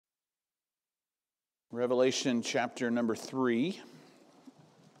Revelation chapter number 3.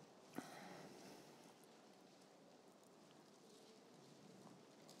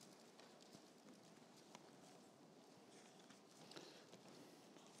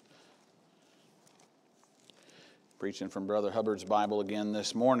 Preaching from Brother Hubbard's Bible again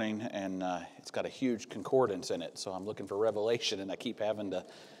this morning, and it's got a huge concordance in it, so I'm looking for Revelation, and I keep having to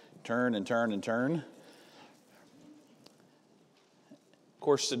turn and turn and turn. Of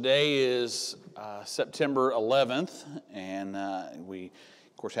course, today is September 11th, and we,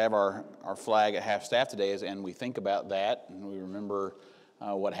 of course, have our flag at half-staff today, and we think about that, and we remember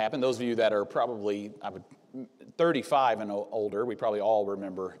what happened. Those of you that are probably 35 and older, we probably all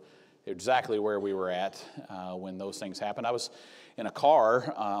remember exactly where we were at when those things happened. I was in a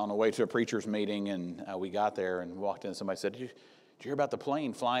car on the way to a preacher's meeting, and we got there and walked in, and somebody said, Did you hear about the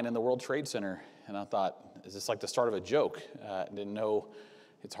plane flying in the World Trade Center? And I thought, is this like the start of a joke? Didn't know.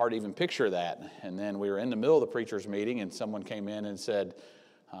 It's hard to even picture that. And then we were in the middle of the preacher's meeting, and someone came in and said,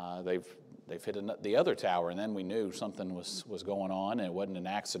 they've hit the other tower. And then we knew something was going on, and it wasn't an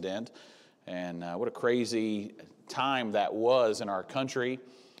accident. And what a crazy time that was in our country.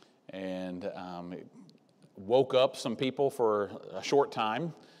 And it woke up some people for a short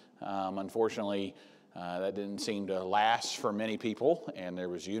time. Unfortunately, that didn't seem to last for many people, and there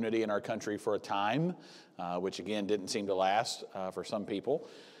was unity in our country for a time, which again didn't seem to last for some people.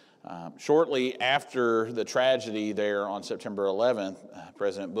 Shortly after the tragedy there on September 11th,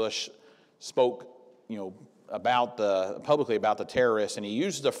 President Bush spoke, publicly about the terrorists, and he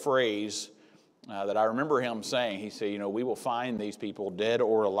used the phrase that I remember him saying. He said, we will find these people dead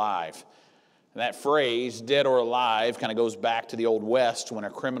or alive. And that phrase, dead or alive, kind of goes back to the Old West when a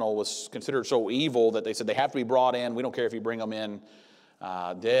criminal was considered so evil that they said they have to be brought in. We don't care if you bring them in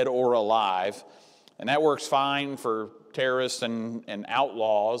dead or alive. And that works fine for terrorists and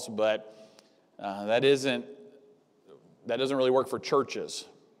outlaws, but that doesn't really work for churches.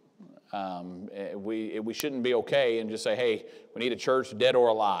 We shouldn't be okay and just say, hey, we need a church dead or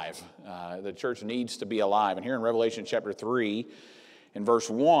alive. The church needs to be alive. And here in Revelation chapter 3, in verse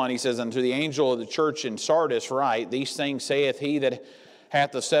 1, he says, Unto the angel of the church in Sardis write, These things saith he that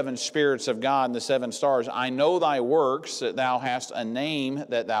hath the 7 spirits of God and the 7 stars. I know thy works, that thou hast a name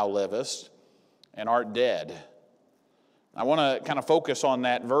that thou livest, and art dead. I want to kind of focus on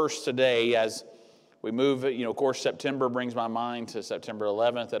that verse today as we move. Of course, September brings my mind to September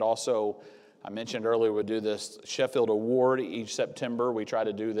 11th. It also, I mentioned earlier, we do this Sheffield Award each September. We try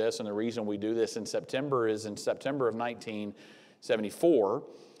to do this, and the reason we do this in September is in September of 1974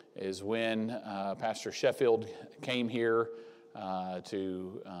 is when Pastor Sheffield came here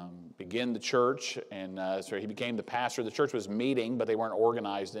to begin the church, and so he became the pastor. The church was meeting, but they weren't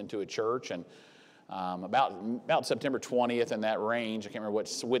organized into a church, and about September 20th in that range, I can't remember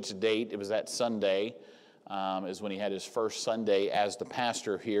which date, it was that Sunday, is when he had his first Sunday as the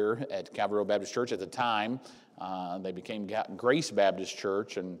pastor here at Calvary Road Baptist Church. At the time, they became Grace Baptist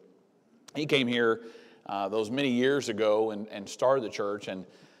Church, and he came here those many years ago and started the church. And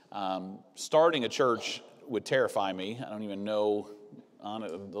starting a church would terrify me. I don't even know.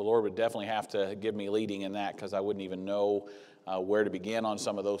 The Lord would definitely have to give me leading in that, because I wouldn't even know where to begin on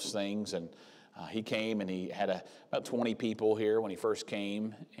some of those things. And he came, and he had about 20 people here when he first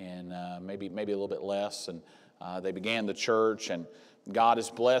came, and maybe a little bit less. And they began the church, and God has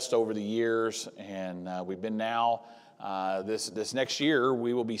blessed over the years. And we've been now, this next year,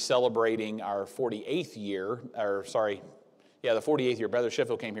 we will be celebrating our 48th year, the 48th year. Brother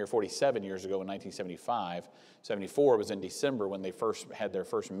Sheffield came here 47 years ago in 1975. 74 was in December when they first had their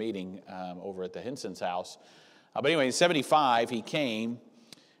first meeting over at the Henson's house. But anyway, in 75, he came.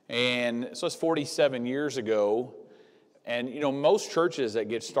 And so it's 47 years ago, and most churches that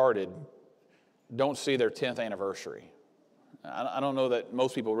get started don't see their 10th anniversary. I don't know that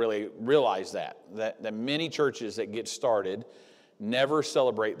most people really realize that many churches that get started never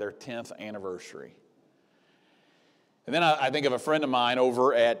celebrate their 10th anniversary. And then I think of a friend of mine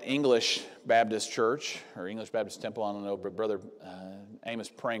over at English Baptist Church, or English Baptist Temple, I don't know, but Brother Amos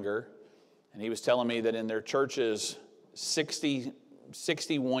Pranger, and he was telling me that in their church's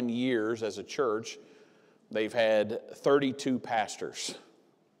 61 years as a church, they've had 32 pastors.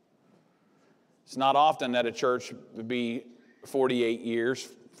 It's not often that a church would be 48 years,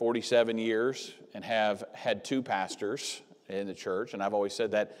 47 years, and have had 2 pastors in the church. And I've always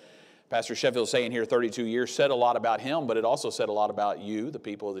said that Pastor Sheffield saying here 32 years said a lot about him, but it also said a lot about you, the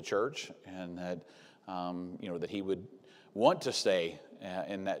people of the church, and that that he would want to stay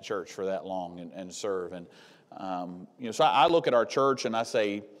in that church for that long and serve. And so I look at our church and I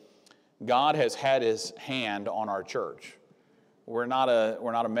say, God has had his hand on our church. We're not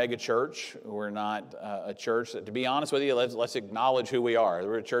a mega church. We're not a church that, to be honest with you, let's acknowledge who we are.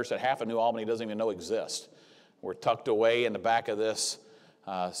 We're a church that half of New Albany doesn't even know exists. We're tucked away in the back of this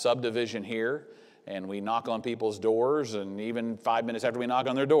subdivision here, and we knock on people's doors, and even 5 minutes after we knock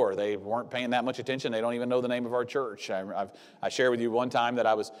on their door, they weren't paying that much attention. They don't even know the name of our church. I shared with you one time that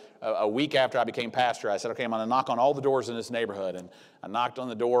I was, a week after I became pastor, I said, okay, I'm going to knock on all the doors in this neighborhood. And I knocked on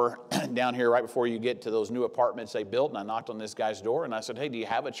the door down here right before you get to those new apartments they built, and I knocked on this guy's door, and I said, hey, do you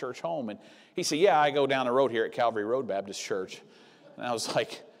have a church home? And he said, yeah, I go down the road here at Calvary Road Baptist Church. And I was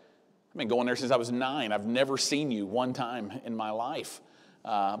like, I've been going there since I was 9. I've never seen you one time in my life.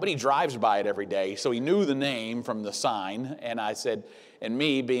 But he drives by it every day, so he knew the name from the sign. And I said, and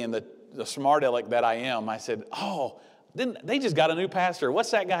me being the smart aleck that I am, I said, oh, they just got a new pastor.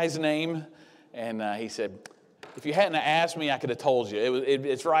 What's that guy's name? And he said, if you hadn't asked me, I could have told you.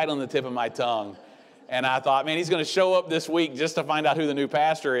 It's right on the tip of my tongue. And I thought, man, he's going to show up this week just to find out who the new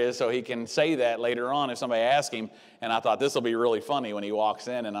pastor is so he can say that later on if somebody asks him. And I thought this will be really funny when he walks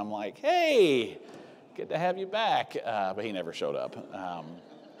in, and I'm like, hey, good to have you back. But he never showed up.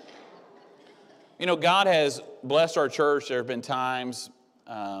 You know, God has blessed our church. There have been times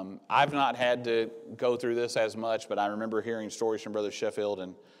I've not had to go through this as much, but I remember hearing stories from Brother Sheffield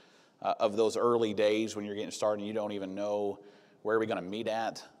and of those early days when you're getting started and you don't even know where we're going to meet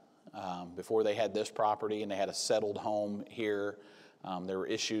at. Before they had this property and they had a settled home here, there were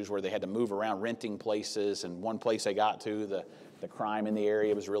issues where they had to move around renting places, and one place they got to, the crime in the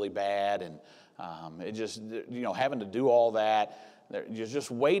area was really bad, and it just, you know, having to do all that, you're just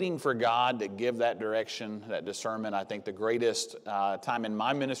waiting for God to give that direction, that discernment. I think the greatest time in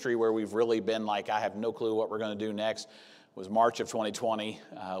my ministry where we've really been like, I have no clue what we're going to do next, was March of 2020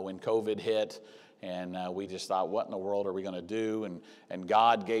 when COVID hit. And we just thought, what in the world are we going to do? And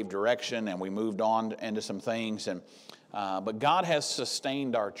God gave direction, and we moved on into some things. But God has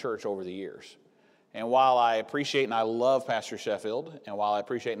sustained our church over the years. And while I appreciate and I love Pastor Sheffield, and while I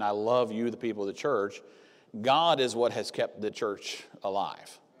appreciate and I love you, the people of the church, God is what has kept the church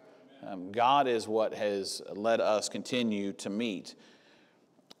alive. God is what has let us continue to meet.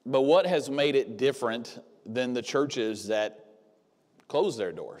 But what has made it different than the churches that close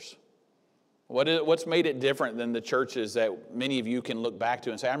their doors? What's made it different than the churches that many of you can look back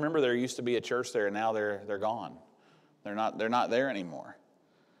to and say, I remember there used to be a church there, and now they're gone. They're not there anymore.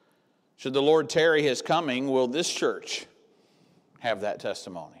 Should the Lord tarry his coming, will this church have that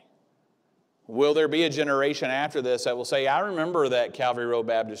testimony? Will there be a generation after this that will say, I remember that Calvary Road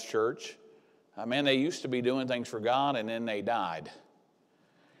Baptist Church. Man, they used to be doing things for God, and then they died.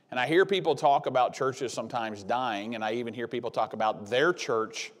 And I hear people talk about churches sometimes dying, and I even hear people talk about their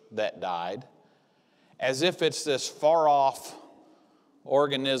church that died, as if it's this far-off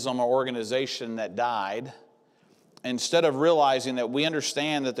organism or organization that died, instead of realizing that we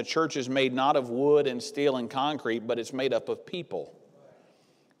understand that the church is made not of wood and steel and concrete, but it's made up of people.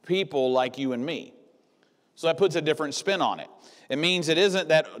 People like you and me. So that puts a different spin on it. It means it isn't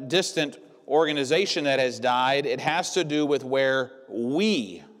that distant organization that has died. It has to do with where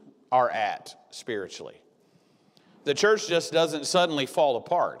we are at spiritually. The church just doesn't suddenly fall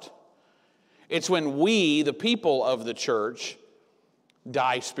apart. It's when we, the people of the church,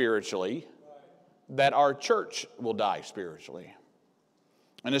 die spiritually, that our church will die spiritually.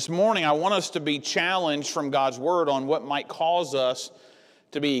 And this morning, I want us to be challenged from God's Word on what might cause us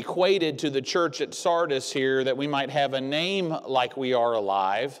to be equated to the church at Sardis here, that we might have a name like we are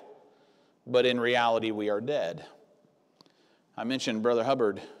alive, but in reality we are dead. I mentioned Brother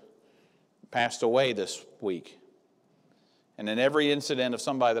Hubbard passed away this week. And in every incident of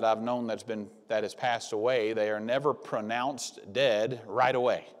somebody that I've known that has passed away, they are never pronounced dead right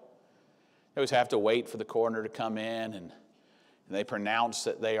away. They always have to wait for the coroner to come in, and they pronounce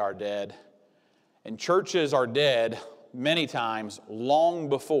that they are dead. And churches are dead many times long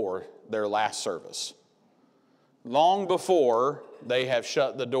before their last service. Long before they have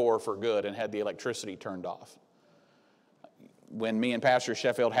shut the door for good and had the electricity turned off. When me and Pastor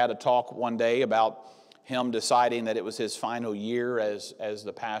Sheffield had a talk one day about him deciding that it was his final year as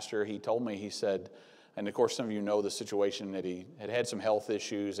the pastor, he told me, he said, and of course some of you know the situation, that he had some health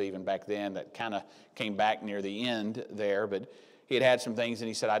issues even back then that kind of came back near the end there, but he had some things, and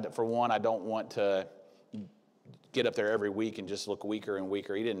he said, for one, I don't want to get up there every week and just look weaker and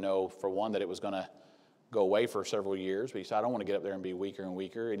weaker. He didn't know, for one, that it was going to go away for several years, but he said, I don't want to get up there and be weaker and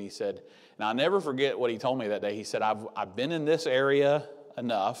weaker. And he said, and I'll never forget what he told me that day. He said, I've been in this area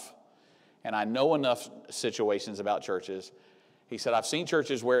enough, and I know enough situations about churches. He said, I've seen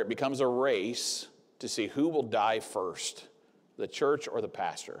churches where it becomes a race to see who will die first, the church or the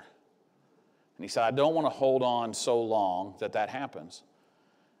pastor. And he said, I don't want to hold on so long that happens.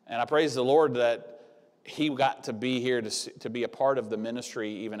 And I praise the Lord that he got to be here to be a part of the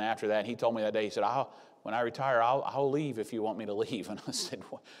ministry even after that. And he told me that day, he said, when I retire, I'll leave if you want me to leave. And I said,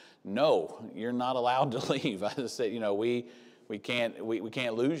 well, no, you're not allowed to leave. I just said, we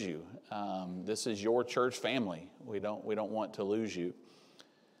can't lose you. This is your church family. We don't want to lose you.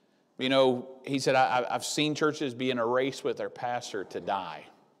 He said, I've seen churches be in a race with their pastor to die.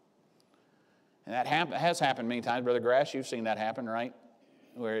 And that has happened many times. Brother Grass, you've seen that happen, right?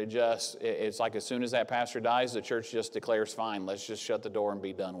 Where it's like as soon as that pastor dies, the church just declares, fine, let's just shut the door and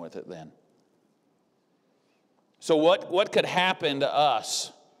be done with it then. So what could happen to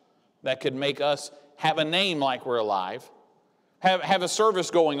us that could make us have a name like we're alive, have a service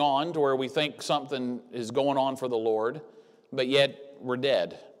going on to where we think something is going on for the Lord, but yet we're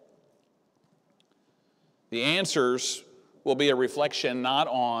dead? The answers will be a reflection not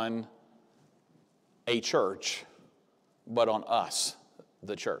on a church, but on us,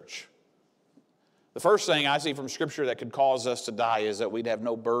 the church. The first thing I see from Scripture that could cause us to die is that we'd have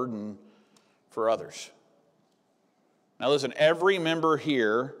no burden for others. Now listen, every member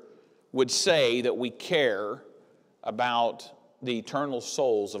here would say that we care about the eternal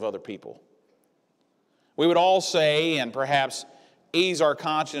souls of other people. We would all say, and perhaps ease our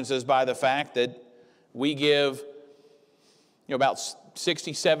consciences by the fact that we give about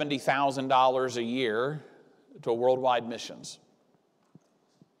 $60,000, $70,000 a year to worldwide missions.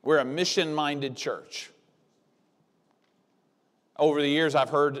 We're a mission-minded church. Over the years, I've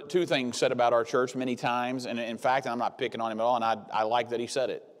heard two things said about our church many times, and in fact, I'm not picking on him at all, and I like that he said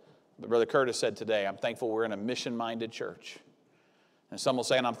it. But Brother Curtis said today, I'm thankful we're in a mission-minded church. And some will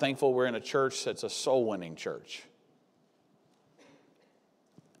say, and I'm thankful we're in a church that's a soul-winning church.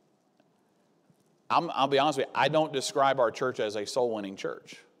 I'll be honest with you, I don't describe our church as a soul-winning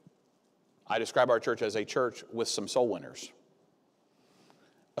church. I describe our church as a church with some soul winners.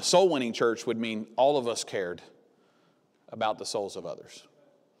 A soul-winning church would mean all of us cared about the souls of others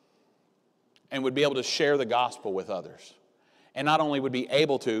and would be able to share the gospel with others. And not only would be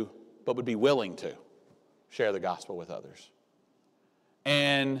able to, but would be willing to share the gospel with others.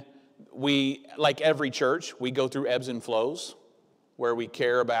 And we, like every church, we go through ebbs and flows where we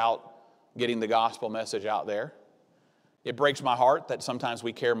care about getting the gospel message out there. It breaks my heart that sometimes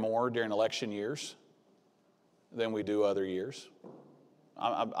we care more during election years than we do other years.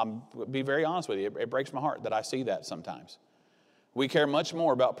 I'll be very honest with you. It breaks my heart that I see that sometimes. We care much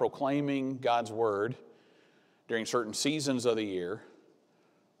more about proclaiming God's word during certain seasons of the year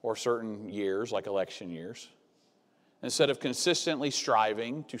or certain years, like election years, instead of consistently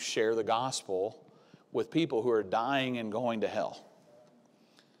striving to share the gospel with people who are dying and going to hell.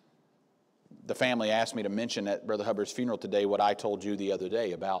 The family asked me to mention at Brother Hubbard's funeral today what I told you the other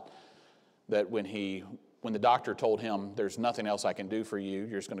day about that when the doctor told him, there's nothing else I can do for you,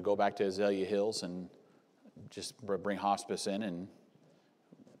 you're just going to go back to Azalea Hills and just bring hospice in and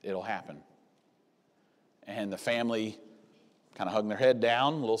it'll happen. And the family kind of hugged their head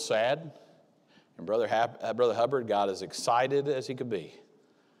down, a little sad. And Brother Hubbard got as excited as he could be.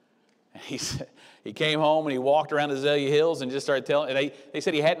 And he came home and he walked around Azalea Hills and just started telling, and they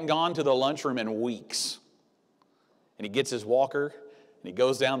said he hadn't gone to the lunchroom in weeks. And he gets his walker and he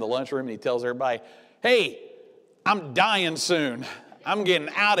goes down to the lunchroom and he tells everybody, hey, I'm dying soon. I'm getting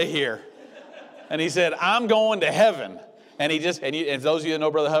out of here. And he said, I'm going to heaven. And and those of you that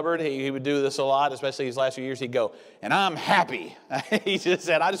know Brother Hubbard, he would do this a lot, especially these last few years. He'd go, and I'm happy. He just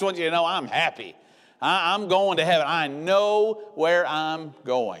said, I just want you to know I'm happy. I'm going to heaven. I know where I'm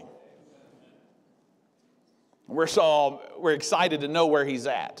going. We're excited to know where he's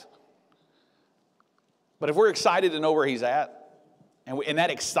at. But if we're excited to know where he's at, and that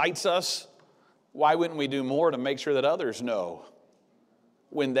excites us, why wouldn't we do more to make sure that others know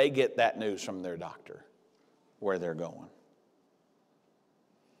when they get that news from their doctor where they're going?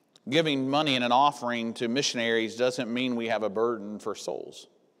 Giving money in an offering to missionaries doesn't mean we have a burden for souls.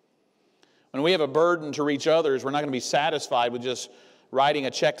 When we have a burden to reach others, we're not going to be satisfied with just writing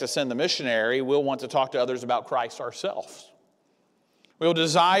a check to send the missionary. We'll want to talk to others about Christ ourselves. We'll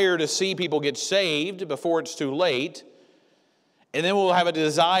desire to see people get saved before it's too late. And then we'll have a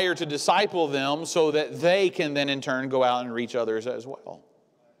desire to disciple them so that they can then in turn go out and reach others as well.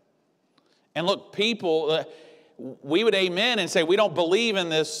 And look, people, we would amen and say we don't believe in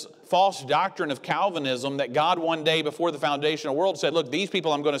this false doctrine of Calvinism that God one day before the foundation of the world said, look, these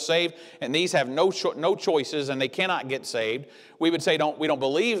people I'm going to save and these have no choices and they cannot get saved. We would say we don't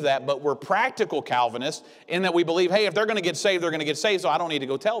believe that, but we're practical Calvinists in that we believe, hey, if they're going to get saved, they're going to get saved, so I don't need to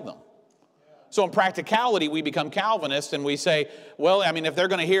go tell them. So in practicality, we become Calvinists and we say, well, I mean, if they're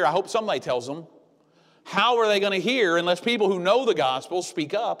going to hear, I hope somebody tells them. How are they going to hear unless people who know the gospel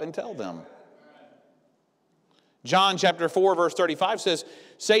speak up and tell them? John chapter 4, verse 35 says,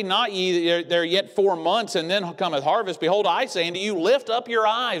 say not ye, there are yet 4 months, and then cometh harvest. Behold, I say unto you, lift up your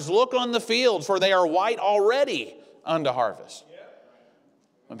eyes, look on the fields, for they are white already unto harvest.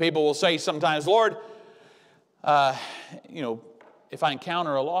 When people will say sometimes, Lord, if I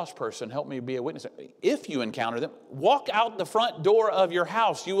encounter a lost person, help me be a witness. If you encounter them, walk out the front door of your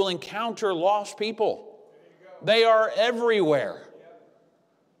house. You will encounter lost people. They are everywhere.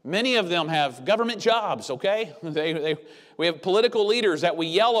 Many of them have government jobs, okay? We have political leaders that we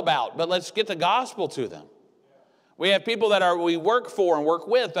yell about, but let's get the gospel to them. We have people that we work for and work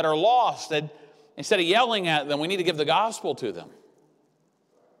with that are lost, that instead of yelling at them, we need to give the gospel to them.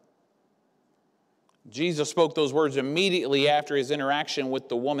 Jesus spoke those words immediately after his interaction with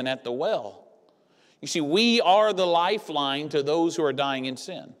the woman at the well. You see, we are the lifeline to those who are dying in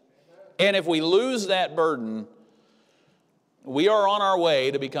sin. And if we lose that burden, we are on our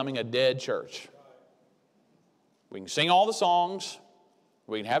way to becoming a dead church. We can sing all the songs,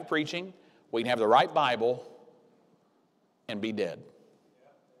 we can have preaching, we can have the right Bible, and be dead.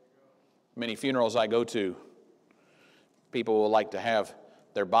 Many funerals I go to, people will like to have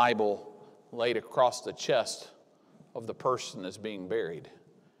their Bible laid across the chest of the person that's being buried.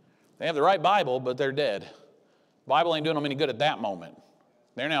 They have the right Bible, but they're dead. The Bible ain't doing them any good at that moment.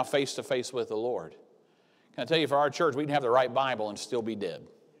 They're now face to face with the Lord. Can I tell you, for our church, we can have the right Bible and still be dead.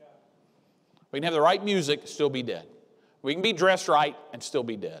 We can have the right music, still be dead. We can be dressed right and still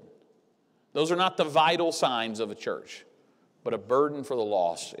be dead. Those are not the vital signs of a church, but a burden for the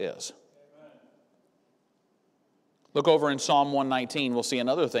lost is. Look over in Psalm 119. We'll see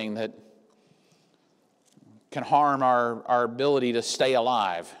another thing that can harm our ability to stay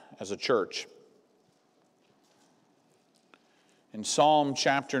alive as a church. In Psalm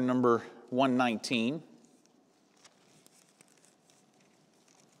chapter number 119,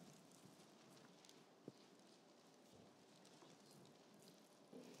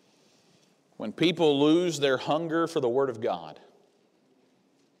 when people lose their hunger for the Word of God,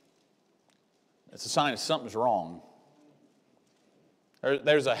 it's a sign that something's wrong.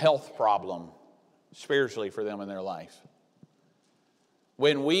 There's a health problem spiritually for them in their life.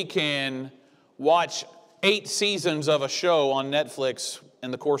 When we can watch 8 seasons of a show on Netflix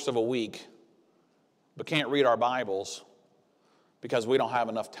in the course of a week, but can't read our Bibles because we don't have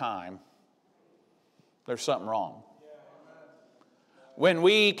enough time, there's something wrong. When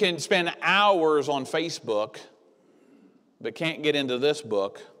we can spend hours on Facebook, but can't get into this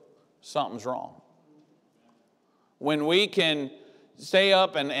book, something's wrong. When we can stay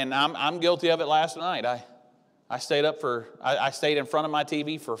up, and I'm guilty of it last night. I stayed in front of my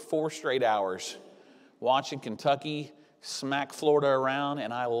TV for 4 straight hours watching Kentucky smack Florida around,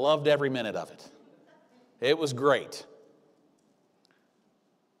 and I loved every minute of it. It was great.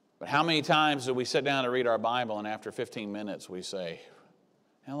 But how many times do we sit down to read our Bible, and after 15 minutes we say,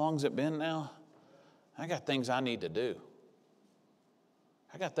 how long's it been now? I got things I need to do.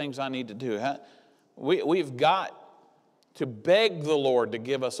 We've got to beg the Lord to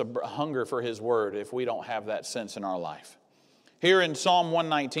give us a hunger for His Word if we don't have that sense in our life. Here in Psalm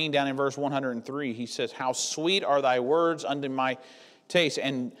 119, down in verse 103, he says, how sweet are thy words unto my taste,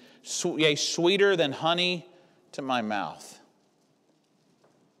 and yea, sweeter than honey to my mouth.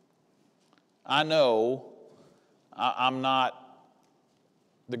 I know I'm not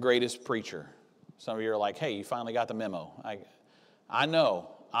the greatest preacher. Some of you are like, hey, you finally got the memo. I know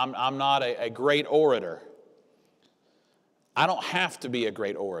I'm not a great orator. I don't have to be a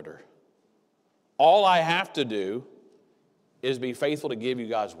great orator. All I have to do is be faithful to give you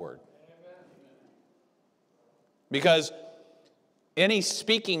God's Word. Because any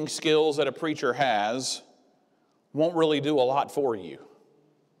speaking skills that a preacher has won't really do a lot for you.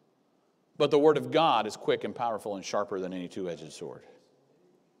 But the Word of God is quick and powerful and sharper than any two-edged sword.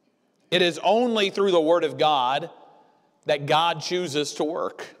 It is only through the Word of God that God chooses to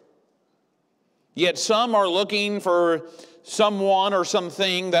work. Yet some are looking for someone or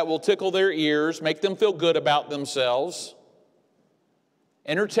something that will tickle their ears, make them feel good about themselves,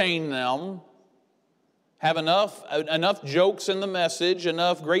 entertain them, have enough jokes in the message,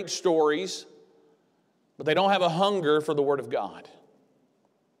 enough great stories, but they don't have a hunger for the Word of God.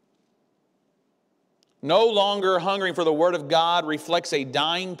 No longer hungering for the Word of God reflects a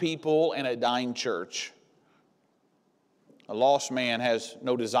dying people and a dying church. A lost man has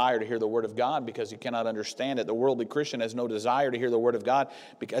no desire to hear the Word of God because he cannot understand it. The worldly Christian has no desire to hear the Word of God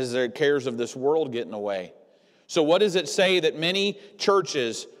because there are cares of this world getting away. So what does it say that many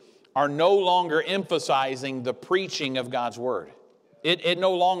churches are no longer emphasizing the preaching of God's Word. It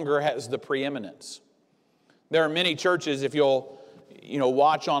no longer has the preeminence. There are many churches, if you'll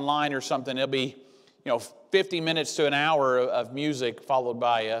watch online or something, it'll be 50 minutes to an hour of music followed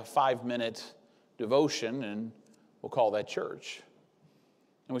by a 5-minute devotion, and we'll call that church.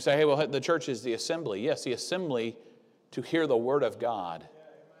 And we say, hey, well, the church is the assembly. Yes, the assembly to hear the Word of God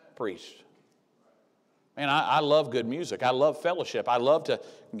preached. Man, I love good music. I love fellowship. I love to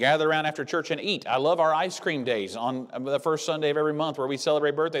gather around after church and eat. I love our ice cream days on the first Sunday of every month where we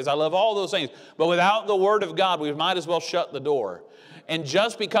celebrate birthdays. I love all those things. But without the Word of God, we might as well shut the door. And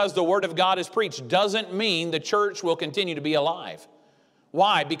just because the Word of God is preached doesn't mean the church will continue to be alive.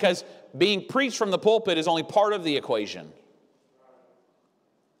 Why? Because being preached from the pulpit is only part of the equation.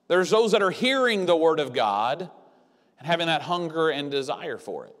 There's those that are hearing the Word of God and having that hunger and desire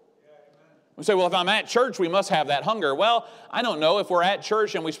for it. We say, well, if I'm at church, we must have that hunger. Well, I don't know. If we're at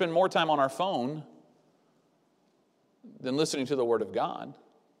church and we spend more time on our phone than listening to the Word of God,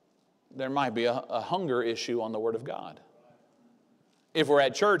 there might be a hunger issue on the Word of God. If we're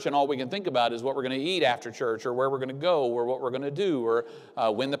at church and all we can think about is what we're going to eat after church, or where we're going to go, or what we're going to do, or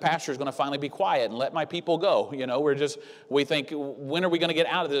when the pastor is going to finally be quiet and let my people go. We think, when are we going to get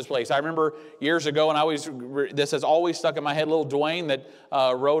out of this place? I remember years ago, and this has always stuck in my head, little Dwayne that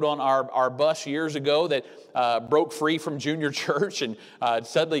rode on our bus years ago that broke free from junior church and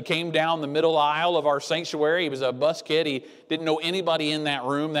suddenly came down the middle aisle of our sanctuary. He was a bus kid. He didn't know anybody in that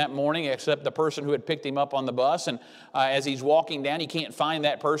room that morning except the person who had picked him up on the bus. And as he's walking down, he can't find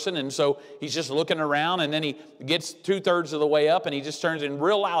that person, and so he's just looking around, and then he gets 2/3 of the way up, and he just turns in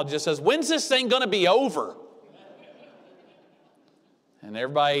real loud, just says, "When's this thing going to be over?" And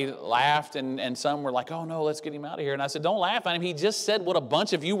everybody laughed, and some were like, "Oh no, let's get him out of here." And I said, "Don't laugh at him. He just said what a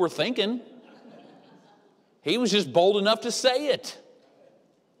bunch of you were thinking. He was just bold enough to say it."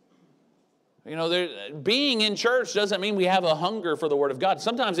 Being in church doesn't mean we have a hunger for the Word of God.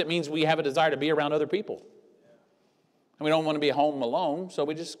 Sometimes it means we have a desire to be around other people. And we don't want to be home alone, so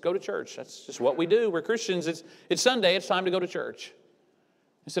we just go to church. That's just what we do. We're Christians. It's Sunday. It's time to go to church.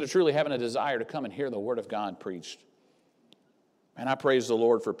 Instead of truly having a desire to come and hear the Word of God preached. And I praise the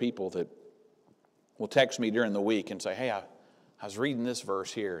Lord for people that will text me during the week and say, "Hey, I was reading this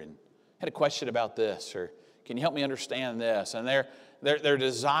verse here and had a question about this," or "Can you help me understand this?" And they're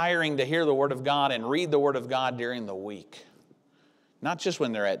desiring to hear the Word of God and read the Word of God during the week. Not just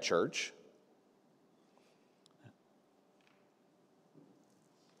when they're at church.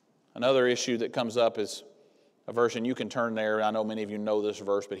 Another issue that comes up is a verse, and you can turn there. I know many of you know this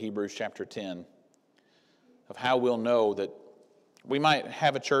verse, but Hebrews chapter 10, of how we'll know that we might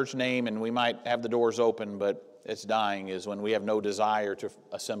have a church name and we might have the doors open, but it's dying, is when we have no desire to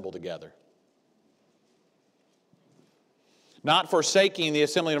assemble together. Not forsaking the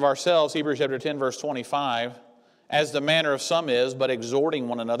assembling of ourselves, Hebrews chapter 10, verse 25, as the manner of some is, but exhorting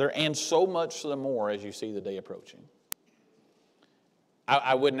one another, and so much the more as you see the day approaching.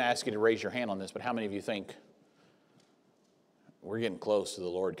 I wouldn't ask you to raise your hand on this, but how many of you think we're getting close to the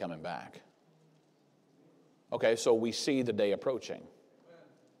Lord coming back? Okay, so we see the day approaching.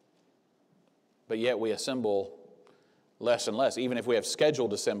 But yet we assemble less and less. Even if we have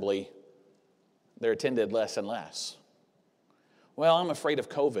scheduled assembly, they're attended less and less. Well, I'm afraid of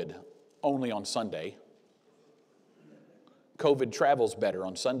COVID only on Sunday. COVID travels better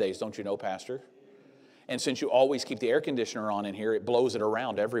on Sundays, don't you know, Pastor? And since you always keep the air conditioner on in here, it blows it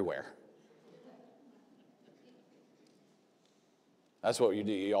around everywhere. That's what you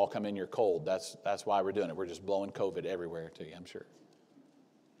do. You all come in, you're cold. That's why we're doing it. We're just blowing COVID everywhere to you, I'm sure.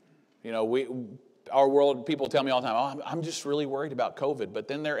 Our world, people tell me all the time, "Oh, I'm just really worried about COVID," but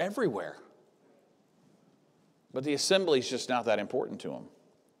then they're everywhere. But the assembly is just not that important to them.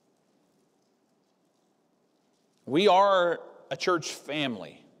 We are a church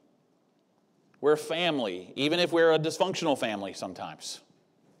family. We're family, even if we're a dysfunctional family sometimes.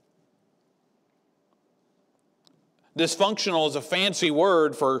 Dysfunctional is a fancy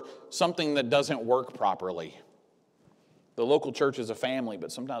word for something that doesn't work properly. The local church is a family,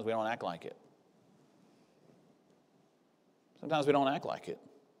 but sometimes we don't act like it. Sometimes we don't act like it.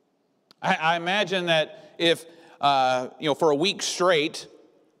 I imagine that if, for a week straight,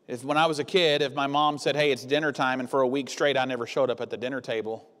 when I was a kid, if my mom said, "Hey, it's dinner time," and for a week straight I never showed up at the dinner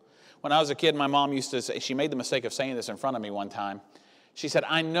table. When I was a kid, my mom used to say, she made the mistake of saying this in front of me one time. She said,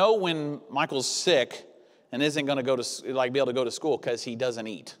 "I know when Michael's sick and isn't going to be able to go to school because he doesn't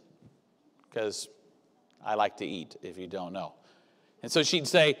eat." Because I like to eat, if you don't know. And so she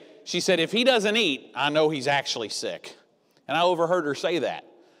said, "If he doesn't eat, I know he's actually sick." And I overheard her say that.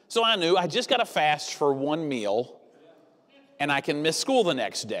 So I knew I just got to fast for one meal, and I can miss school the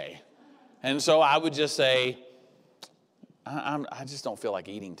next day. And so I would just say, I just don't feel like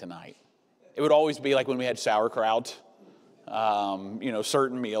eating tonight. It would always be like when we had sauerkraut,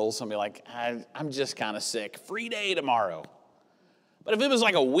 certain meals. I'd be like, I'm just kind of sick. Free day tomorrow. But if it was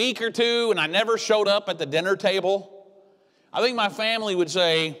like a week or two and I never showed up at the dinner table, I think my family would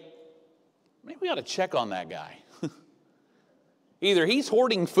say, maybe we ought to check on that guy. Either he's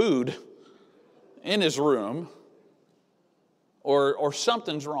hoarding food in his room or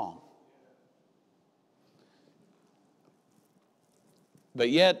something's wrong.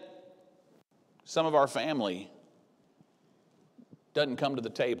 But yet, some of our family doesn't come to the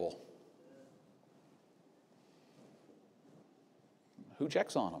table. Who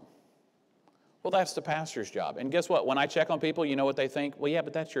checks on them? Well, that's the pastor's job. And guess what? When I check on people, you know what they think? Well, yeah,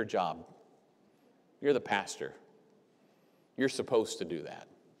 but that's your job. You're the pastor. You're supposed to do that.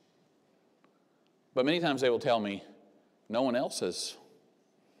 But many times they will tell me, no one else has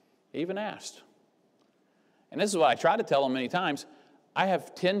even asked. And this is what I try to tell them many times. I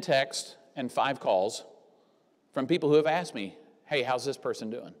have 10 texts and 5 calls from people who have asked me, hey, how's this person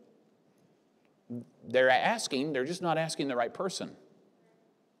doing? They're asking, they're just not asking the right person.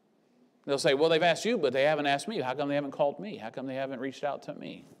 They'll say, well, they've asked you, but they haven't asked me. How come they haven't called me? How come they haven't reached out to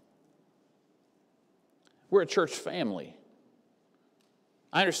me? We're a church family.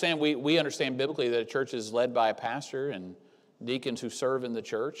 I understand, we understand biblically that a church is led by a pastor and deacons who serve in the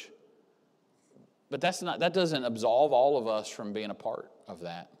church. But that doesn't absolve all of us from being a part of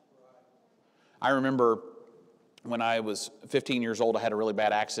that. I remember when I was 15 years old, I had a really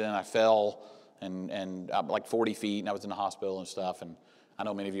bad accident. I fell and I'm like 40 feet, and I was in the hospital and stuff. And I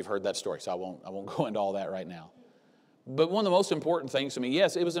know many of you have heard that story, so I won't go into all that right now. But one of the most important things to me,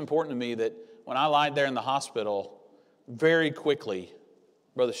 yes, it was important to me that when I lied there in the hospital, very quickly,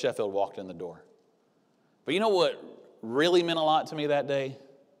 Brother Sheffield walked in the door. But you know what really meant a lot to me that day?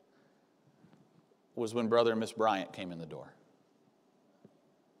 Was when Brother and Miss Bryant came in the door.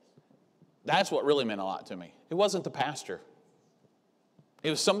 That's what really meant a lot to me. It wasn't the pastor. It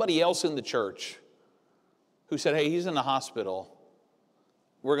was somebody else in the church who said, hey, he's in the hospital.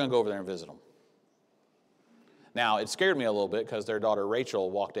 We're going to go over there and visit him. Now, it scared me a little bit because their daughter Rachel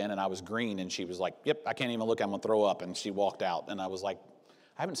walked in and I was green and she was like, yep, I can't even look, I'm going to throw up. And she walked out and I was like,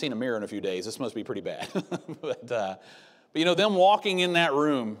 I haven't seen a mirror in a few days. This must be pretty bad. But them walking in that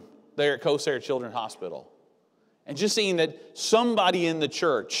room there at Coast Air Children's Hospital and just seeing that somebody in the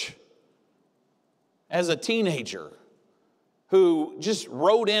church as a teenager who just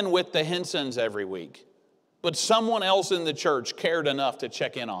rode in with the Hensons every week, but someone else in the church cared enough to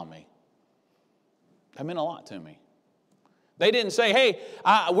check in on me. That meant a lot to me. They didn't say, hey,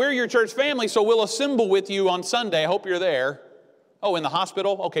 we're your church family, so we'll assemble with you on Sunday. I hope you're there. Oh, in the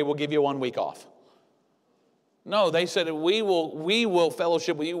hospital? Okay, we'll give you 1 week off. No, they said, we will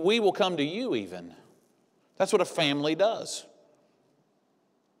fellowship with you. We will come to you even. That's what a family does.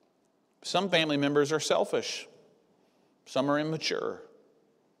 Some family members are selfish. Some are immature.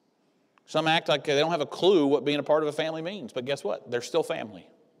 Some act like they don't have a clue what being a part of a family means. But guess what? They're still family.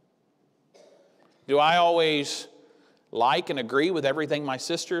 Do I always like and agree with everything my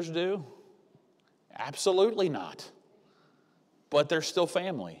sisters do? Absolutely not. But they're still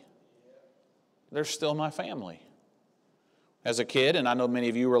family. They're still my family. As a kid, and I know many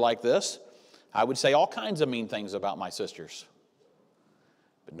of you were like this, I would say all kinds of mean things about my sisters.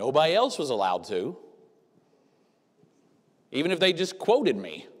 But nobody else was allowed to. Even if they just quoted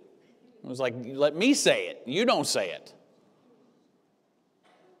me. It was like, let me say it. You don't say it.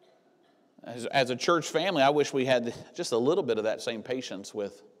 As a church family, I wish we had just a little bit of that same patience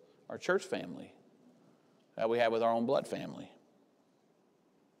with our church family that we have with our own blood family.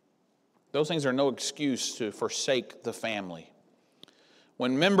 Those things are no excuse to forsake the family.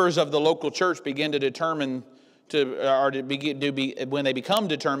 When members of the local church begin to determine when they become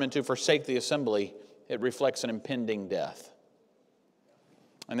determined to forsake the assembly, it reflects an impending death.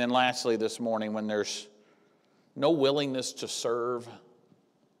 And then lastly this morning, when there's no willingness to serve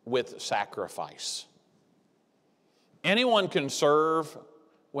with sacrifice. Anyone can serve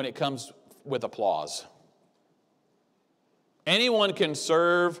when it comes with applause. Anyone can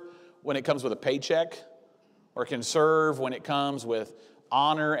serve when it comes with a paycheck, or can serve when it comes with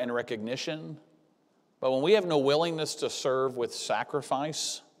honor and recognition. But when we have no willingness to serve with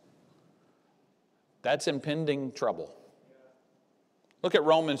sacrifice, that's impending trouble. Look at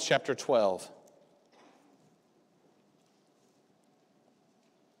Romans chapter 12.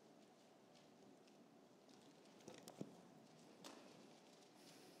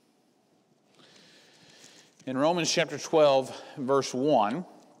 In Romans chapter 12, verse 1,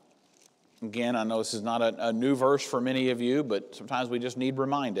 Again, I know this is not a new verse for many of you, but sometimes we just need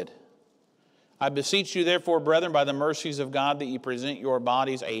reminded. I beseech you, therefore, brethren, by the mercies of God, that ye present your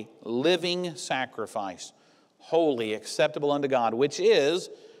bodies a living sacrifice, holy, acceptable unto God, which is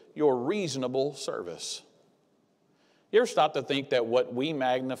your reasonable service. You ever stop to think that what we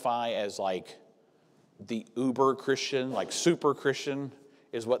magnify as like the uber Christian, like super Christian,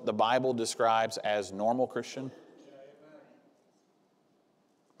 is what the Bible describes as normal Christian?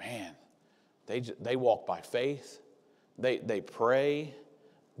 Man, they walk by faith, they pray,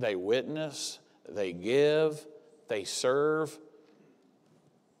 they witness, they give, they serve.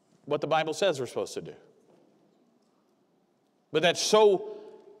 What the Bible says we're supposed to do. But that's so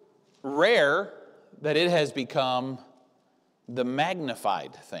rare that it has become the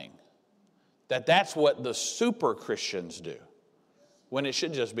magnified thing. That's what the super Christians do, when it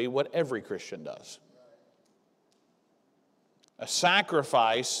should just be what every Christian does. A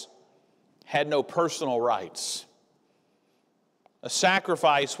sacrifice had no personal rights. A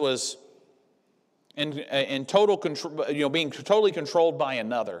sacrifice was in total control, being totally controlled by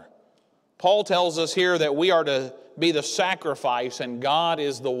another. Paul tells us here that we are to be the sacrifice and God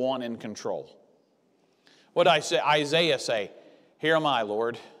is the one in control. What did Isaiah say? Here am I,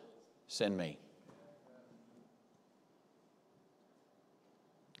 Lord, send me.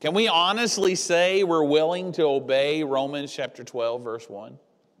 Can we honestly say we're willing to obey Romans chapter 12, verse 1?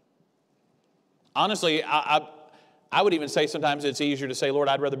 Honestly, I would even say sometimes it's easier to say, Lord,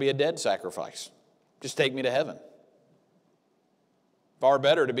 I'd rather be a dead sacrifice. Just take me to heaven. Far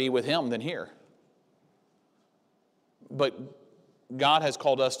better to be with Him than here. But God has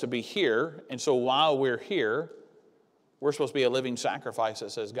called us to be here, and so while we're here, we're supposed to be a living sacrifice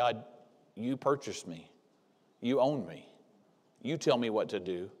that says, God, you purchased me. You own me. You tell me what to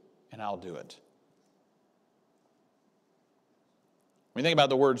do, and I'll do it. When you think about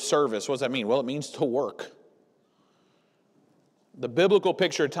the word service, what does that mean? Well, it means to work. The biblical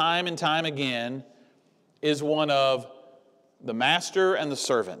picture, time and time again, is one of the master and the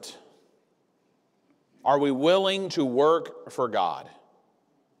servant. Are we willing to work for God?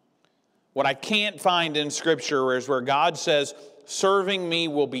 What I can't find in Scripture is where God says, serving me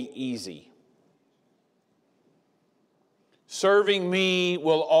will be easy. Serving me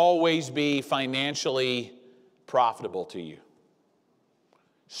will always be financially profitable to you.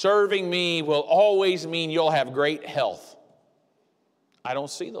 Serving me will always mean you'll have great health. I don't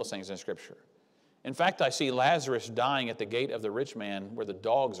see those things in Scripture. In fact, I see Lazarus dying at the gate of the rich man where the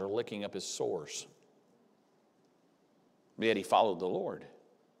dogs are licking up his sores. Yet he followed the Lord.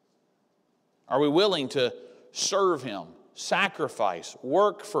 Are we willing to serve Him, sacrifice,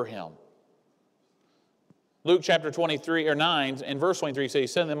 work for Him? Luke chapter 23 or 9 and verse 23 says, He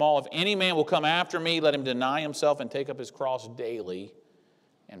said to them all, if any man will come after me, let him deny himself and take up his cross daily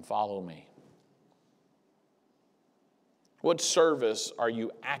and follow me. What service are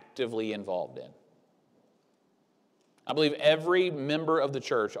you actively involved in? I believe every member of the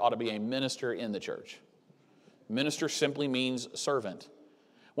church ought to be a minister in the church. Minister simply means servant.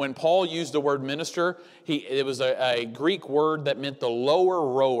 When Paul used the word minister, it was a Greek word that meant the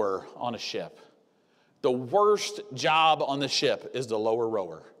lower rower on a ship. The worst job on the ship is the lower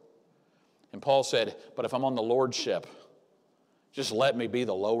rower. And Paul said, but if I'm on the Lord's ship, just let me be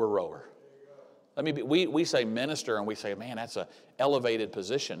the lower rower. Let me be. We say minister and we say, man, that's an elevated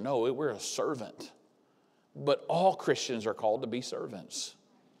position. No, we're a servant. But all Christians are called to be servants.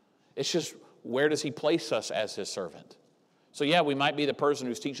 It's just, where does He place us as His servant? So yeah, we might be the person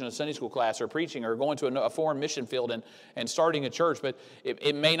who's teaching a Sunday school class or preaching or going to a foreign mission field and starting a church, but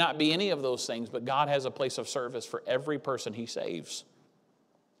it may not be any of those things, but God has a place of service for every person He saves.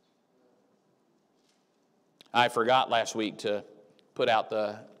 I forgot last week to put out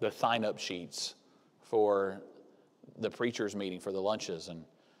the sign-up sheets for the preachers' meeting for the lunches, and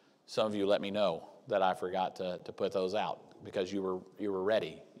some of you let me know that I forgot to put those out because you were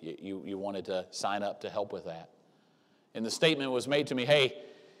ready. You wanted to sign up to help with that. And the statement was made to me, hey,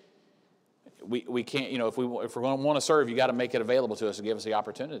 we can't, if we're going to want to serve, you got to make it available to us and give us the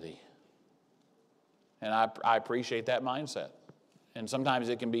opportunity. And I appreciate that mindset. And sometimes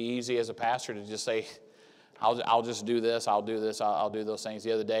it can be easy as a pastor to just say, I'll just do this, I'll do those things.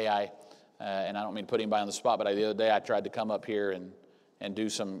 The other day, and I don't mean to put anybody on the spot, but the other day I tried to come up here and do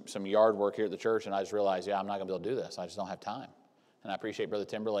some yard work here at the church, and I just realized, I'm not going to be able to do this. I just don't have time. And I appreciate Brother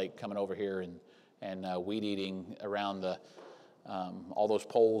Timberlake coming over here and weed eating around all those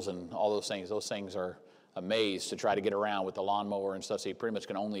poles and all those things. Those things are a maze to try to get around with the lawnmower and stuff, so you pretty much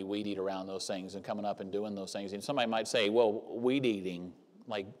can only weed eat around those things and coming up and doing those things. And somebody might say, well, weed eating,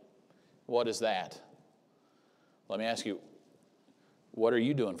 like, what is that? Let me ask you, what are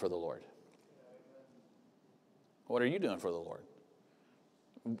you doing for the Lord? What are you doing for the Lord?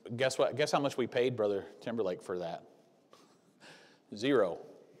 Guess what? Guess how much we paid Brother Timberlake for that? 0.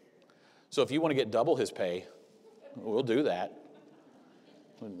 So if you want to get double his pay, we'll do that.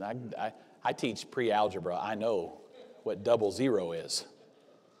 I teach pre-algebra. I know what double 0 is.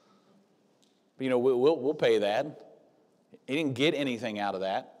 But, we'll pay that. He didn't get anything out of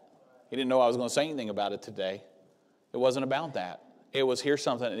that. He didn't know I was going to say anything about it today. It wasn't about that. It was, here's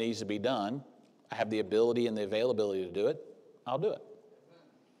something that needs to be done. I have the ability and the availability to do it. I'll do it.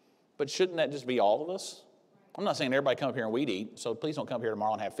 But shouldn't that just be all of us? I'm not saying everybody come up here and weed eat, so please don't come up here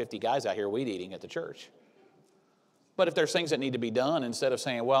tomorrow and have 50 guys out here weed eating at the church. But if there's things that need to be done, instead of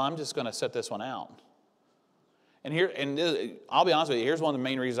saying, well, I'm just going to set this one out. And I'll be honest with you, here's one of the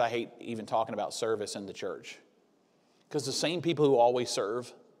main reasons I hate even talking about service in the church. Because the same people who always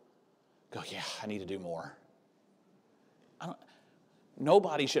serve go, yeah, I need to do more.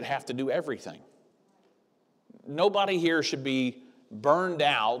 Nobody should have to do everything. Nobody here should be burned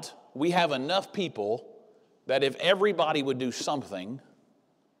out. We have enough people that if everybody would do something,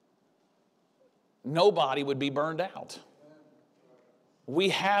 nobody would be burned out. We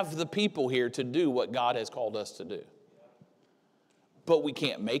have the people here to do what God has called us to do. But we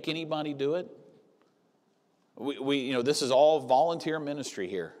can't make anybody do it. This is all volunteer ministry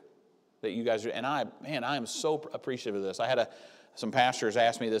here that you guys are, and I am so appreciative of this. I had some pastors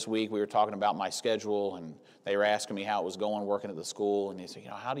asked me this week, we were talking about my schedule, and they were asking me how it was going working at the school, and they said,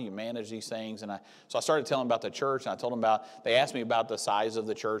 how do you manage these things? And so I started telling them about the church, and I told them they asked me about the size of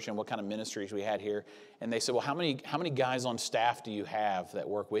the church and what kind of ministries we had here, and they said, well, how many guys on staff do you have that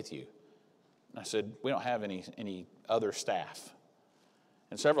work with you? And I said, we don't have any other staff.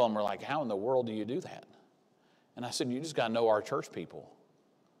 And several of them were like, how in the world do you do that? And I said, you just got to know our church people.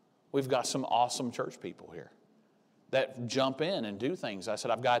 We've got some awesome church people here that jump in and do things. I said,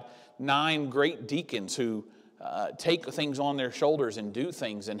 I've got 9 great deacons who take things on their shoulders and do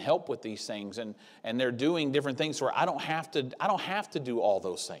things and help with these things. And they're doing different things where I don't have to do all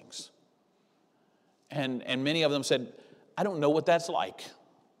those things. And many of them said, I don't know what that's like.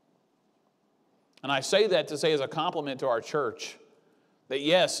 And I say that to say as a compliment to our church that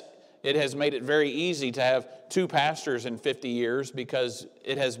yes, it has made it very easy to have 2 pastors in 50 years because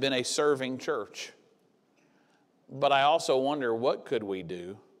it has been a serving church. But I also wonder, what could we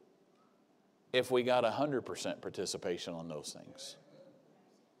do if we got 100% participation on those things?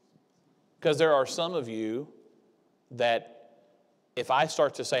 Because there are some of you that if I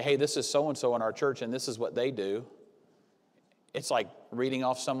start to say, hey, this is so-and-so in our church and this is what they do, it's like reading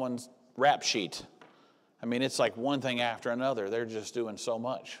off someone's rap sheet. I mean, it's like one thing after another. They're just doing so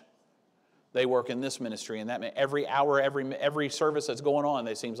much. They work in this ministry and that. Every hour, every service that's going on,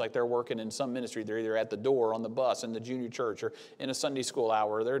 it seems like they're working in some ministry. They're either at the door, on the bus, in the junior church, or in a Sunday school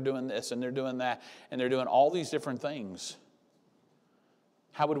hour. They're doing this and they're doing that, and they're doing all these different things.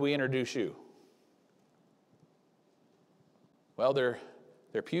 How would we introduce you? Well, their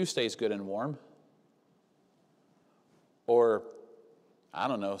pew stays good and warm. Or, I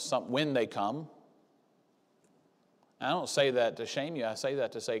don't know, when they come. I don't say that to shame you. I say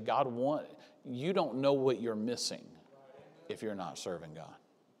that to say you don't know what you're missing if you're not serving God.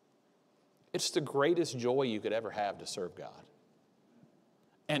 It's the greatest joy you could ever have to serve God.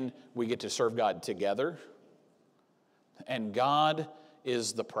 And we get to serve God together. And God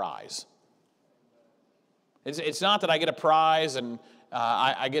is the prize. It's not that I get a prize and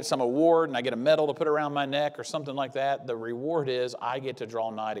I get some award and I get a medal to put around my neck or something like that. The reward is I get to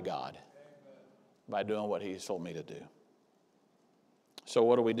draw nigh to God by doing what He's told me to do. So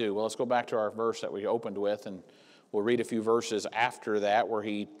what do we do? Well, let's go back to our verse that we opened with, and we'll read a few verses after that where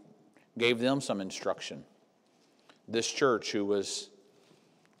He gave them some instruction. This church, who was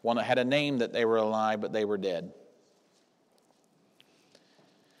one that had a name that they were alive, but they were dead.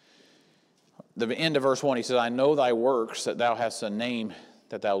 The end of verse 1, he says, I know thy works, that thou hast a name,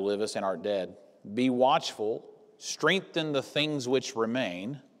 that thou livest and art dead. Be watchful, strengthen the things which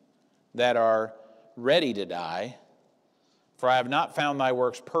remain, that are ready to die, for I have not found thy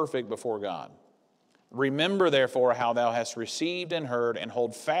works perfect before God. Remember, therefore, how thou hast received and heard, and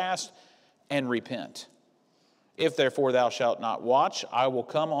hold fast and repent. If, therefore, thou shalt not watch, I will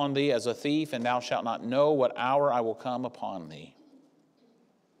come on thee as a thief, and thou shalt not know what hour I will come upon thee.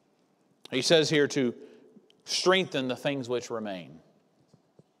 He says here to strengthen the things which remain.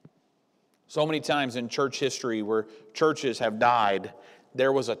 So many times in church history where churches have died,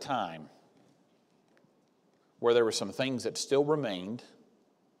 there was a time where there were some things that still remained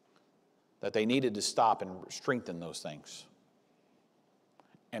that they needed to stop and strengthen those things.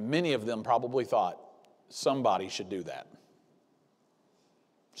 And many of them probably thought, somebody should do that.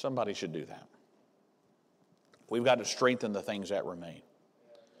 Somebody should do that. we've got to strengthen the things that remain.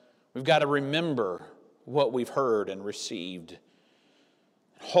 We've got to remember what we've heard and received.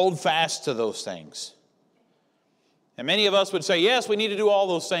 Hold fast to those things. And many of us would say, yes, we need to do all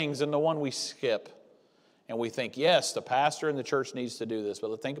those things, and the one we skip. And we think, yes, the pastor in the church needs to do this.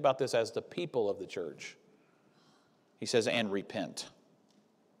 But think about this as the people of the church. He says, and repent.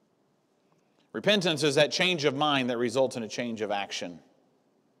 Repentance is that change of mind that results in a change of action.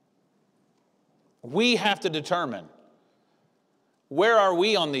 We have to determine, where are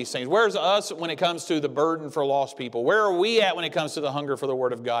we on these things? Where's us when it comes to the burden for lost people? Where are we at when it comes to the hunger for the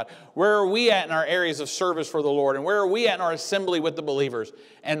Word of God? Where are we at in our areas of service for the Lord? And where are we at in our assembly with the believers?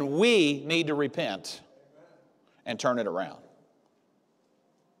 And we need to repent and turn it around.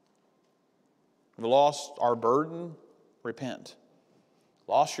 We've lost our burden, repent.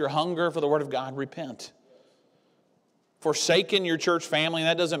 Lost your hunger for the Word of God, repent. Forsaken your church family, and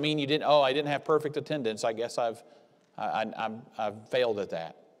that doesn't mean you didn't, I didn't have perfect attendance. I guess I've failed at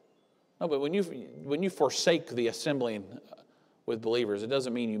that. No, but when you forsake the assembling with believers, it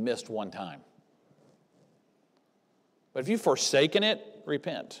doesn't mean you missed one time. But if you've forsaken it,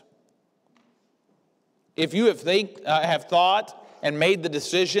 repent. If you have thought and made the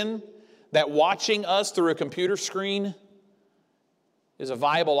decision that watching us through a computer screen is a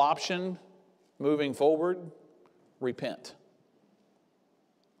viable option moving forward, repent.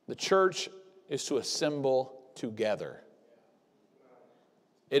 The church is to assemble together.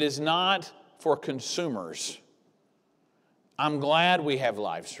 It is not for consumers. I'm glad we have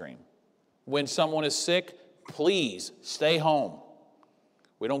live stream. When someone is sick, please stay home.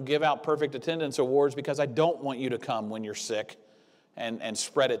 We don't give out perfect attendance awards because I don't want you to come when you're sick and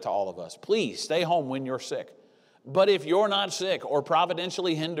spread it to all of us. Please stay home when you're sick. But if you're not sick or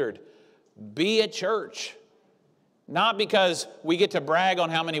providentially hindered, be at church. Not because we get to brag on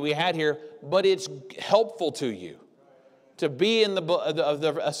how many we had here, but it's helpful to you to be in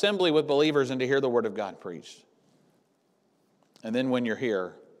the assembly with believers and to hear the Word of God preached. And then when you're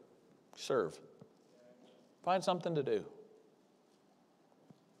here, serve. Find something to do.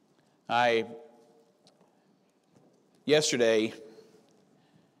 Yesterday,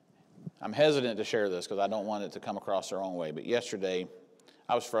 I'm hesitant to share this because I don't want it to come across the wrong way, but yesterday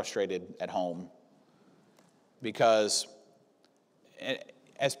I was frustrated at home because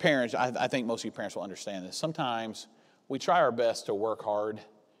as parents, I think most of you parents will understand this. Sometimes we try our best to work hard,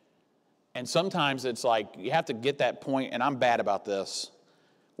 and sometimes it's like you have to get that point, and I'm bad about this,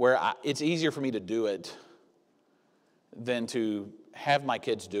 where it's easier for me to do it than to have my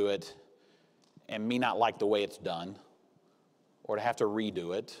kids do it and me not like the way it's done, or to have to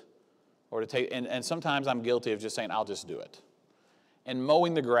redo it, or to take, and sometimes I'm guilty of just saying, I'll just do it. And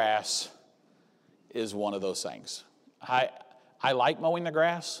mowing the grass is one of those things. I like mowing the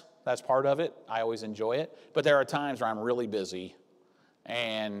grass. That's part of it. I always enjoy it. But there are times where I'm really busy,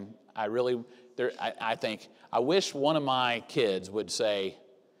 and I think, I wish one of my kids would say,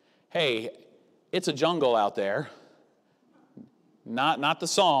 hey, it's a jungle out there. Not the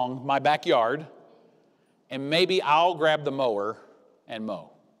song, my backyard. And maybe I'll grab the mower and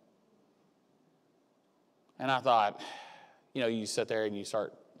mow. And I thought, you sit there and you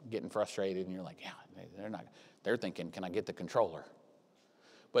start getting frustrated and you're like, yeah, they're thinking, can I get the controller?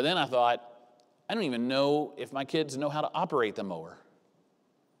 But then I thought, I don't even know if my kids know how to operate the mower.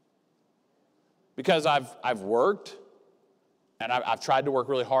 Because I've worked and I've tried to work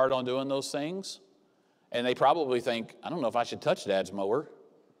really hard on doing those things. And they probably think, I don't know if I should touch Dad's mower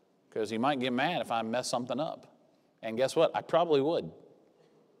because he might get mad if I mess something up. And guess what? I probably would.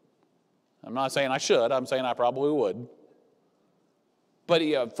 I'm not saying I should. I'm saying I probably would. But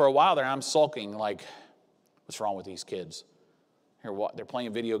for a while there, I'm sulking like, what's wrong with these kids? They're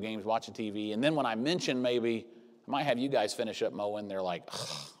playing video games, watching TV. And then when I mention maybe, I might have you guys finish up mowing, they're like,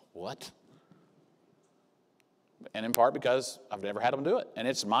 what? And in part because I've never had them do it. And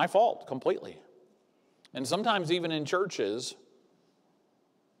it's my fault completely. And sometimes even in churches,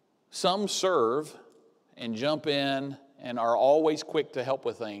 some serve and jump in and are always quick to help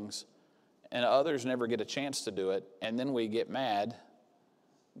with things, and others never get a chance to do it, and then we get mad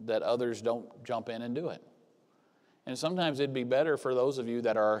that others don't jump in and do it. And sometimes it'd be better for those of you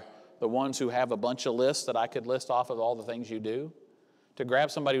that are the ones who have a bunch of lists that I could list off of all the things you do, to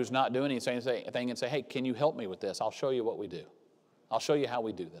grab somebody who's not doing anything and say, hey, can you help me with this? I'll show you what we do. I'll show you how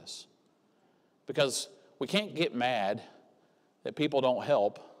we do this. Because we can't get mad that people don't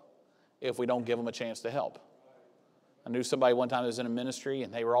help if we don't give them a chance to help. I knew somebody one time that was in a ministry,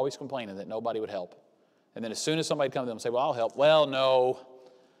 and they were always complaining that nobody would help. And then as soon as somebody would come to them and say, well, I'll help. Well, no.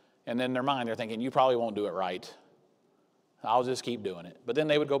 And then in their mind, they're thinking, you probably won't do it right. I'll just keep doing it. But then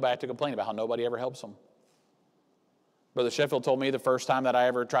they would go back to complain about how nobody ever helps them. Brother Sheffield told me the first time that I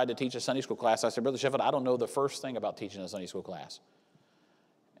ever tried to teach a Sunday school class, I said, Brother Sheffield, I don't know the first thing about teaching a Sunday school class.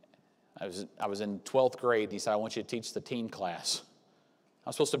 I was in 12th grade, and he said, I want you to teach the teen class. I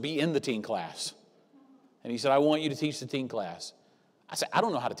was supposed to be in the teen class. And he said, I want you to teach the teen class. I said, I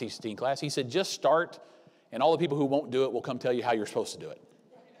don't know how to teach the teen class. He said, just start, and all the people who won't do it will come tell you how you're supposed to do it.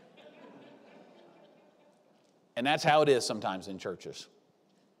 And that's how it is sometimes in churches.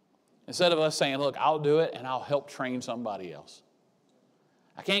 Instead of us saying, look, I'll do it, and I'll help train somebody else.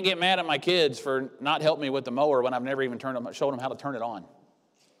 I can't get mad at my kids for not helping me with the mower when I've never even showed them how to turn it on.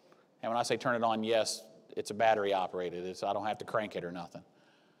 And when I say turn it on, yes, it's a battery operated. I don't have to crank it or nothing.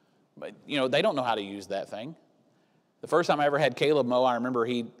 But, they don't know how to use that thing. The first time I ever had Caleb mow, I remember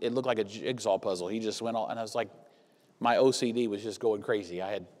it looked like a jigsaw puzzle. He just went all, and I was like, my OCD was just going crazy.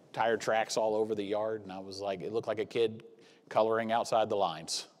 I had tire tracks all over the yard, and I was like, it looked like a kid coloring outside the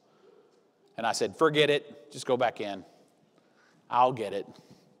lines. And I said, forget it, just go back in. I'll get it.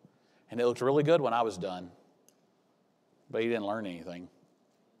 And it looked really good when I was done. But he didn't learn anything.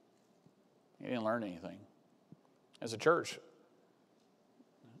 He didn't learn anything. As a church,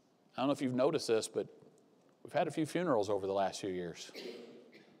 I don't know if you've noticed this, but we've had a few funerals over the last few years.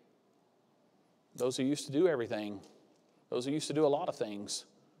 Those who used to do everything, those who used to do a lot of things,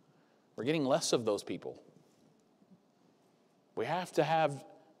 we're getting less of those people. We have to have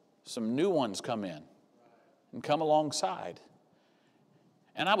some new ones come in and come alongside.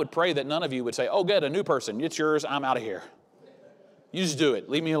 And I would pray that none of you would say, oh, get a new person. It's yours. I'm out of here. You just do it.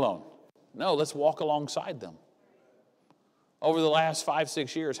 Leave me alone. No, let's walk alongside them. Over the last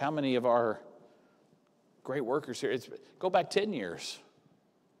 5-6 years, how many of our great workers here, go back 10 years.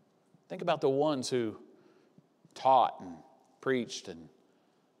 Think about the ones who taught and preached and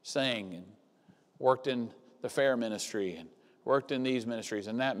sang and worked in the fair ministry and worked in these ministries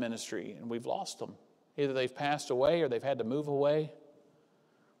and that ministry, and we've lost them. Either they've passed away or they've had to move away.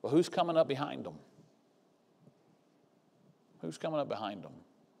 Well, who's coming up behind them? Who's coming up behind them?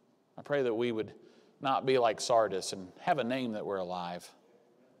 I pray that we would not be like Sardis and have a name that we're alive,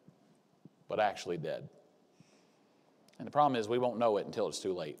 but actually dead. And the problem is we won't know it until it's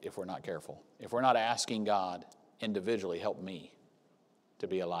too late if we're not careful. If we're not asking God individually, help me to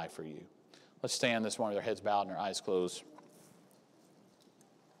be alive for you. Let's stand this morning with our heads bowed and our eyes closed.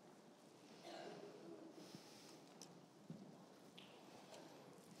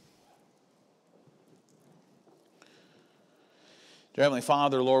 Dear Heavenly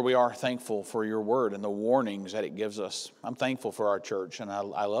Father, Lord, we are thankful for your word and the warnings that it gives us. I'm thankful for our church, and I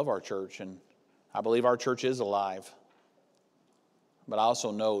love our church, and I believe our church is alive. But I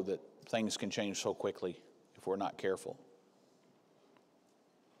also know that things can change so quickly if we're not careful.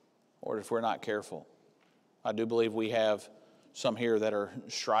 Or if we're not careful. I do believe we have some here that are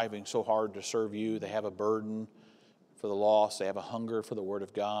striving so hard to serve you. They have a burden for the lost. They have a hunger for the Word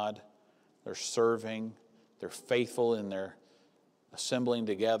of God. They're serving. They're faithful in their assembling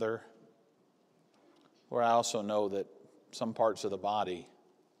together. Where I also know that some parts of the body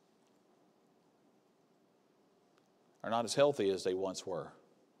are not as healthy as they once were.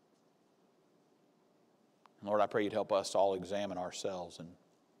 And Lord, I pray you'd help us to all examine ourselves and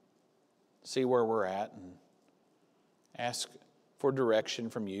see where we're at and ask for direction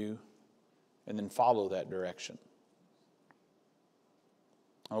from you and then follow that direction.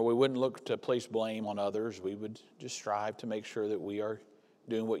 Or we wouldn't look to place blame on others. We would just strive to make sure that we are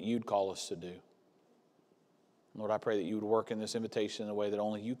doing what you'd call us to do. Lord, I pray that you would work in this invitation in a way that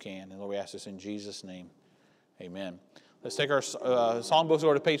only you can. And Lord, we ask this in Jesus' name. Amen. Let's take our songbooks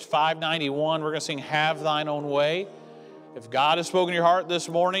over to page 591. We're going to sing Have Thine Own Way. If God has spoken to your heart this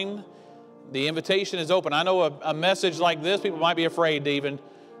morning, the invitation is open. I know a message like this, people might be afraid to even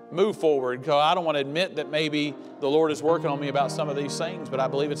move forward, because I don't want to admit that maybe the Lord is working on me about some of these things, but I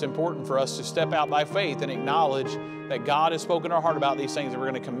believe it's important for us to step out by faith and acknowledge that God has spoken to our heart about these things, and we're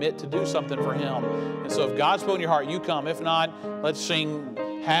going to commit to do something for Him. And so if God's spoken to your heart, you come. If not, let's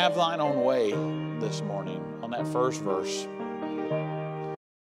sing Have Thine Own Way this morning on that first verse.